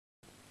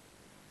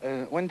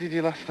When did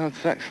you last have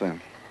sex,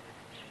 then?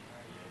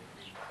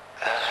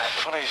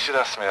 Funny you should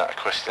ask me that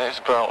question. It was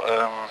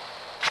about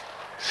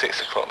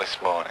 6 o'clock this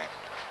morning.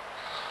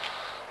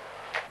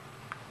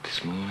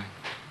 This morning?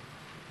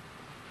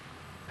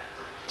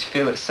 Do you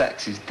feel that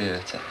sex is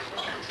dirty?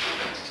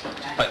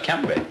 Well, it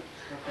can be.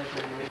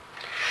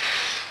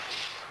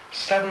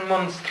 7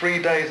 months,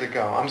 3 days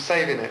ago. I'm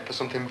saving it for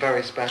something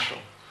very special.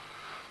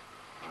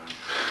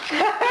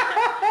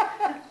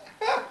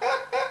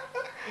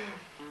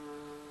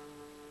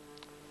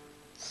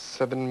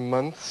 7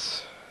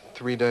 months,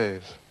 3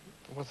 days.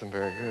 It wasn't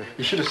very good.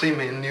 You should have seen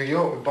me in New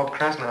York with Bob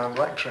Krasnow,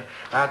 lecturer.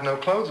 I had no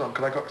clothes on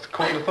because I got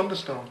caught in a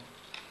thunderstorm.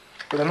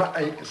 But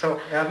so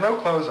I had no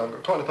clothes on,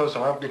 got caught in a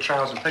thunderstorm. I had my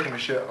trousers, taking my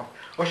shirt off.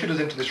 Ushered us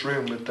into this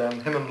room with him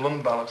and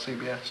Lundvall at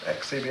CBS,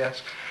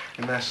 ex-CBS,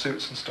 in their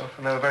suits and stuff,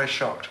 and they were very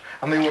shocked.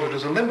 And they ordered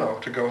us a limo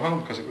to go home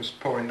because it was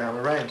pouring down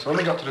the rain. So when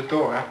we got to the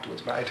door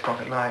afterwards, about 8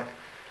 o'clock at night,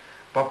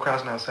 Bob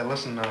Krasnow said,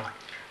 "Listen,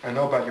 I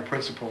know about your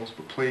principles,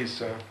 but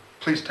please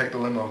take the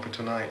limo for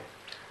tonight."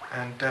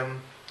 And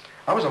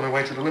I was on my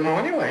way to the limo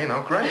anyway, you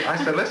know, great. I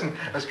said, "Listen,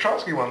 as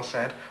Trotsky once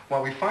said,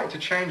 while we fight to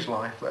change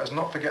life, let us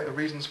not forget the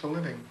reasons for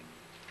living."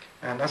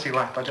 And as he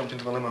laughed, I jumped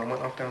into the limo and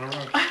went off down the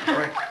road.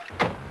 Great.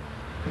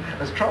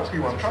 As Trotsky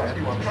once said,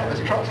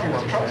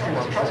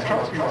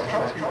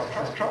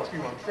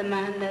 The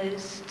man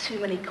knows too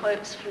many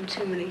quotes from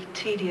too many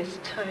tedious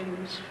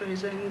tomes for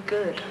his own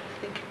good.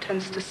 I think it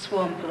tends to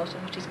swamp a lot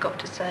of what he's got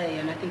to say,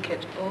 and I think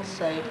it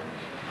also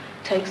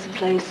takes the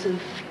place of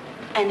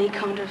any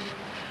kind of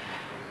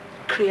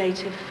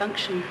creative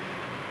function.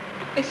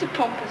 It's a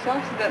pompous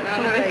ass, I don't know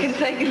how they can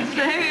take him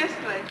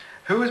seriously.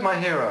 Who is my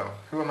hero?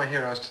 Who are my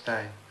heroes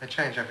today? They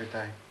change every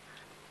day.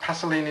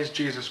 Pasolini's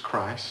Jesus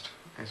Christ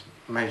is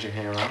major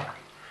hero.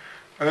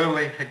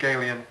 Early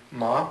Hegelian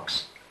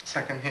Marx,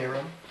 second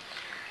hero.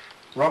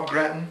 Rob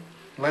Gretton,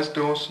 Les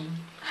Dawson,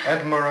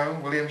 Ed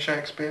Murrow, William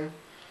Shakespeare,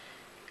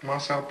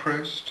 Marcel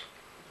Proust,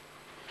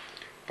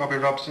 Bobby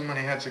Robson when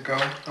he heads a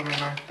goal. I mean,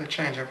 they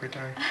change every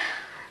day.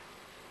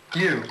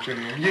 You,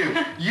 Julian,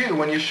 you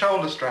when your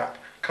shoulder strap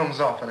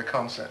comes off at a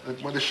concert,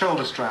 when the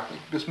shoulder strap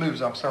just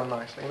moves off so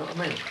nicely, you know what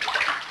I mean?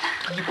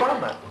 Did you plan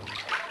that?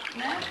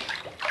 No.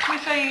 You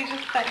say you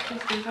just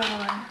sexist as well,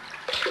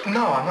 then?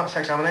 No, I'm not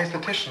sexist. I'm an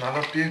aesthetician. I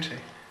love beauty.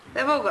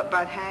 They've all got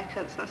bad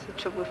haircuts. That's the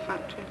trouble with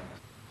factory.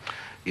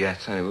 Yeah,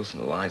 Tony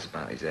Wilson lies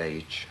about his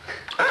age.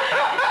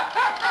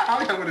 I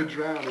think I'm going to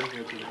drown in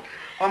here today.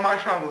 On my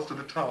travels to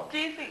the top. Do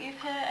you think you've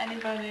hurt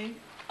anybody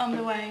on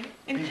the way,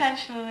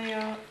 intentionally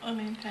or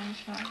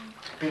unintentionally?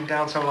 It's been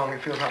down so long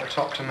it feels like the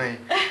top to me.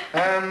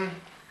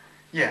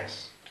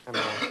 Yes. Do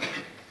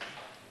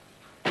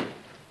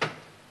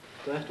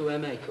I have to wear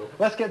makeup?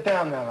 Let's get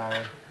down there,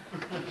 Larry.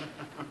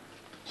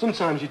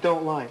 Sometimes you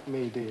don't like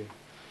me, do you?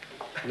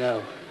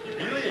 No.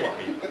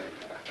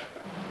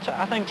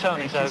 I think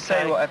Tony's okay.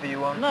 Say whatever you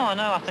want. No,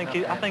 I think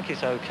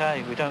it's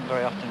okay. We don't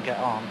very often get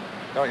on.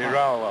 Don't you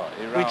row a lot?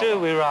 We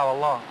row a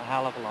lot, a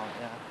hell of a lot,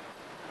 yeah.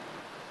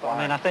 But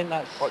I mean, I think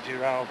that's... What do you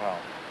row about?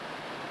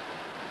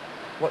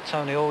 What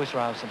Tony always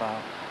rows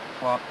about.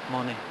 What?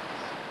 Money.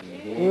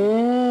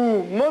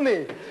 Ooh,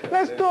 money.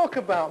 Let's talk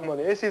about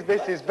money. This is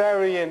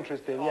very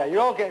interesting. Yeah,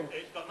 you're all getting...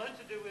 It's got nothing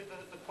to do with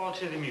the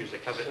quality of the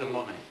music, has it, the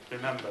money?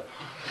 Remember.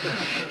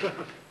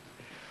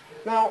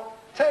 Now,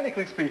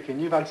 technically speaking,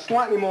 you've had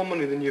slightly more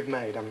money than you've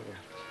made, haven't you?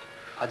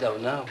 I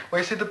don't know. Well,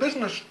 you see,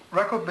 the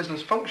record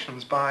business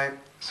functions by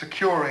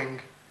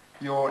securing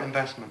your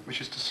investment, which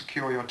is to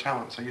secure your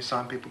talent, so you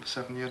sign people to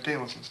 7-year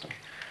deals and stuff.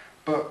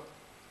 But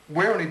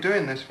we're only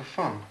doing this for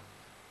fun.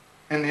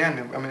 In the end,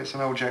 I mean, it's an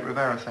old Jake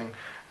Rivera thing.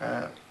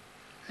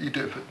 You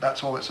do it for,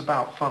 that's all it's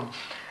about, fun.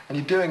 And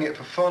you're doing it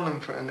for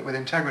fun and with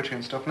integrity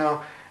and stuff.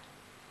 Now,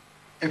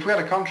 if we had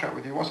a contract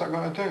with you, what's that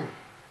going to do?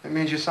 It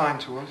means you're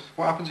signed to us.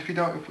 What happens if you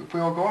don't? If we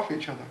all go off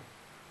each other?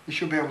 You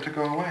should be able to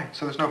go away.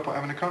 So there's no point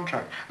having a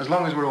contract. As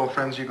long as we're all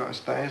friends, you've got to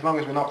stay. As long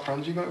as we're not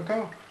friends, you've got to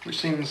go. Which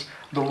seems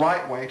the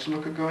right way to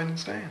look at going and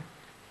staying.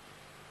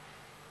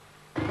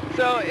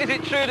 So, is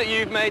it true that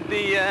you've made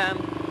the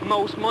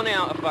most money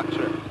out of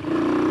Factory?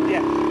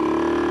 Yes.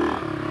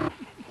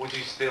 Would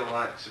you still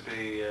like to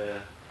be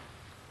a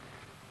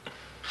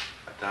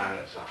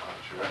director of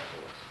Factory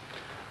Records?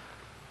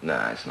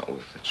 Nah, it's not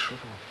worth the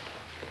trouble.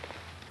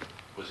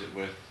 Was it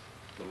worth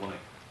the money?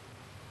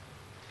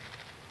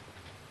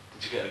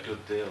 Did you get a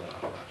good deal out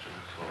of Factory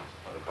Records,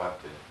 or a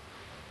bad deal?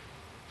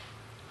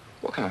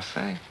 What can I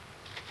say?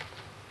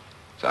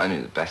 It's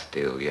only the best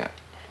deal yet,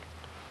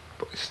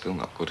 but it's still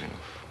not good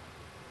enough.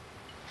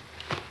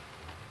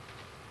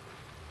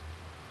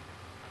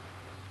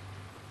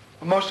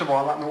 Most of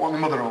all, like what my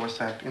mother always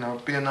said, you know,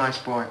 be a nice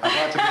boy.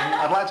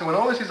 I'd like to, when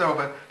all this is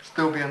over,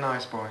 still be a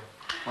nice boy,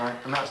 right?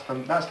 And that's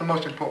the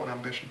most important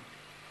ambition.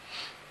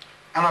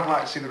 And I'd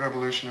like to see the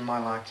revolution in my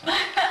lifetime.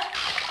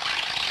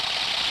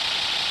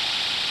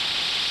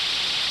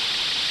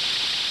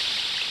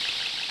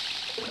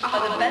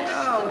 the best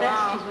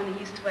was when he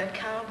used to wear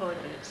cowboy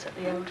boots at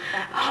the old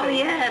factory. Oh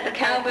yeah, the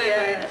cowboy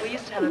boots. We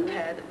used to have a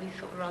pair that we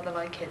thought were rather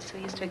like it, so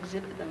we used to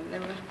exhibit them. They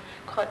were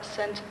quite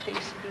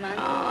centrepiece of the man.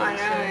 Oh, I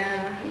know,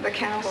 yeah. The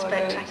cowboy boots.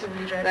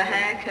 Spectacularly dreadful. The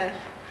haircut.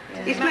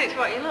 Yeah. You smoked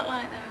what you look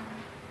like though.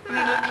 When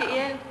you look at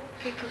you,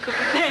 people could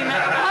be saying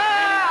that.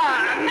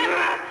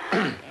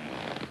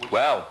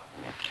 Well.